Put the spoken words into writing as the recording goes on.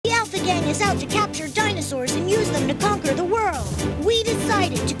is out to capture dinosaurs and use them to conquer the world. We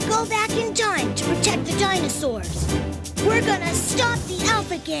decided to go back in time to protect the dinosaurs. We're gonna stop the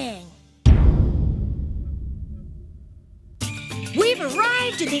Alpha Gang. We've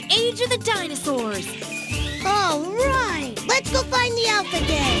arrived at the age of the dinosaurs. All right, let's go find the Alpha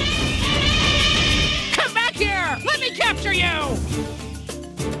Gang. Come back here! Let me capture you!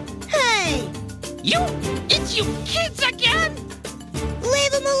 Hey! It's you kids again?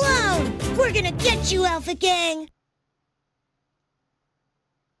 Leave them alone! We're gonna get you, Alpha Gang!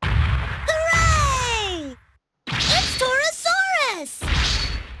 Hooray! It's Torosaurus!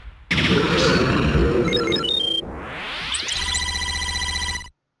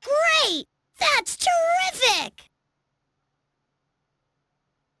 Great! That's terrific!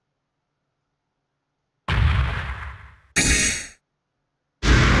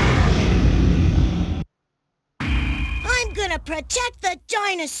 I'm gonna protect the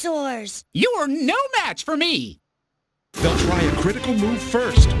dinosaurs! You are no match for me! They'll try a critical move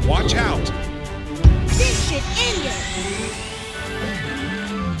first. Watch out! This should end it!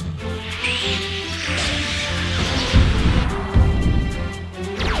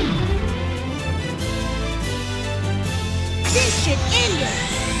 This should end it!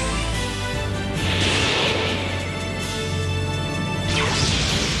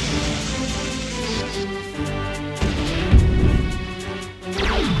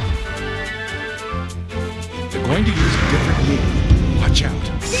 They're going to use a different move. Watch out!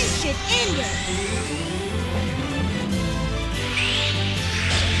 This should end it!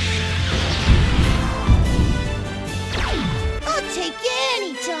 I'll take you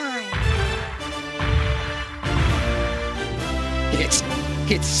anytime!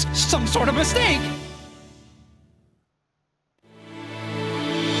 It's some sort of mistake!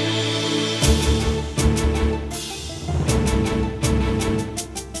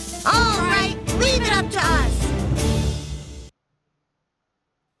 All right, leave it up to us!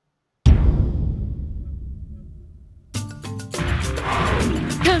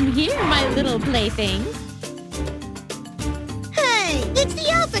 Come here, my little plaything. Hey, it's the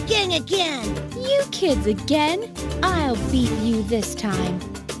Alpha Gang again! You kids again? I'll beat you this time.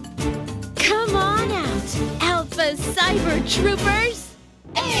 Come on out, Alpha Cyber Troopers!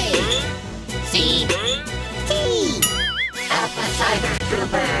 A, C, T! Alpha Cyber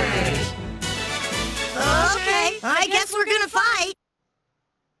Troopers! Okay, I guess we're gonna fight!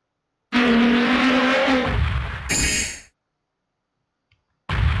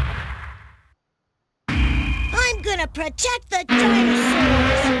 I'm gonna protect the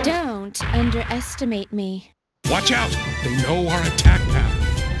dinosaurs! Don't underestimate me. Watch out! They know our attack pattern.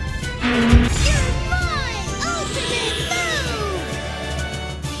 You're my ultimate move!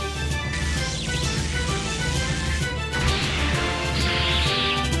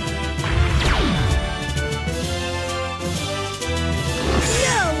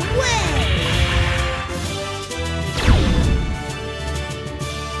 No way!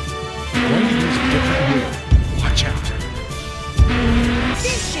 They're going to use a different move. Watch out!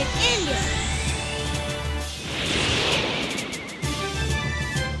 This should end it!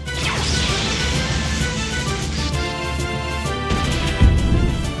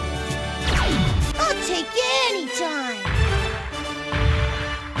 I'll take you anytime!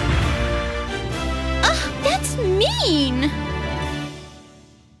 Ugh, that's mean!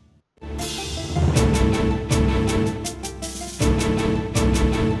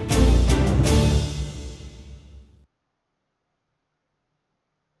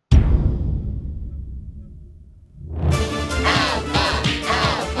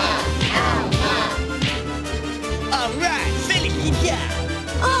 All right, finish ya!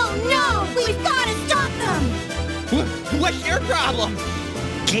 Oh no! We've gotta stop them! What's your problem?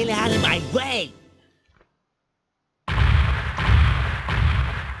 Get out of my way!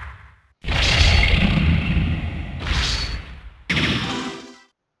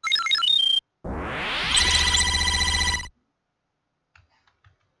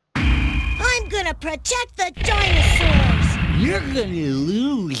 I'm gonna protect the dinosaurs! You're gonna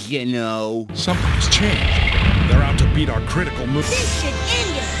lose, you know. Something's changed. They're out to beat our critical move. This should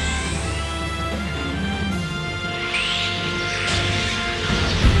end it!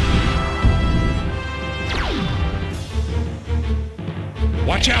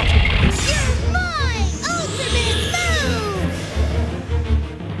 Watch out! You're my ultimate move!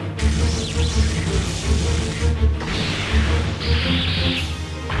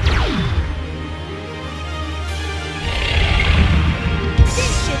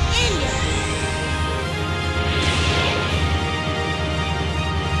 This should end it!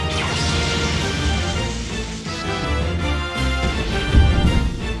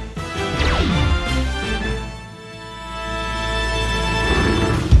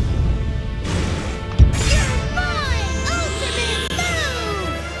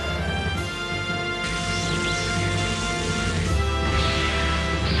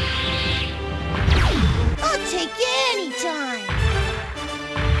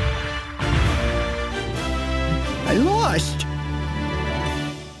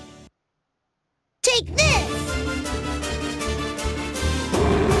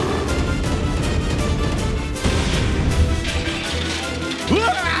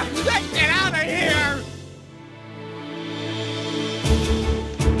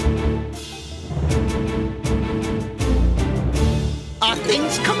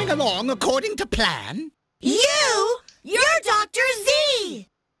 coming along according to plan? You're Dr. Z!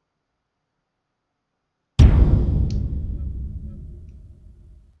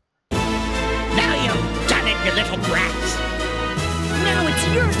 Now you've done it, you little brats! Now it's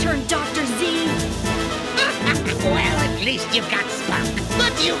your turn, Dr. Z! Well, at least you've got spunk.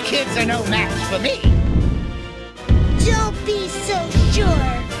 But you kids are no match for me. Don't be so sure.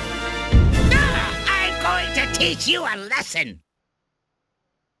 I'm going to teach you a lesson.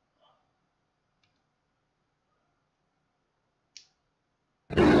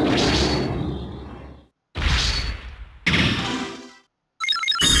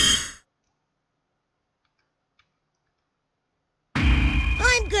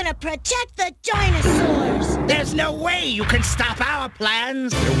 I'm gonna protect the dinosaurs! There's no way you can stop our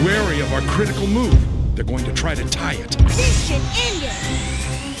plans. They're wary of our critical move. They're going to try to tie it. This should end it!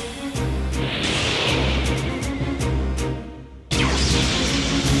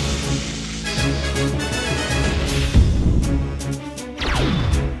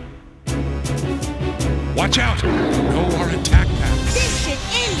 Watch out! Know our attack path. This should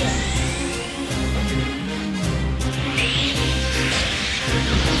end it!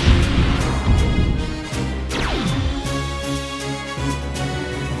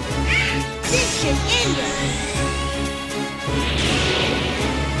 This should end it!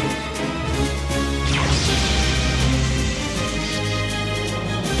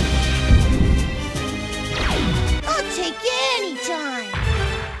 I'll take you anytime!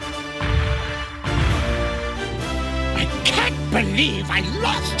 I can't believe I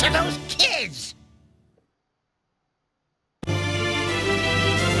lost to those kids!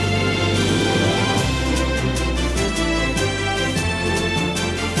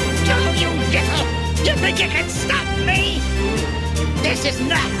 You little! You think you can stop me? This is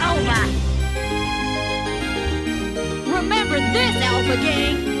not over! Remember this, Alpha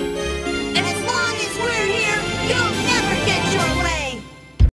Gang! And as long as we're here,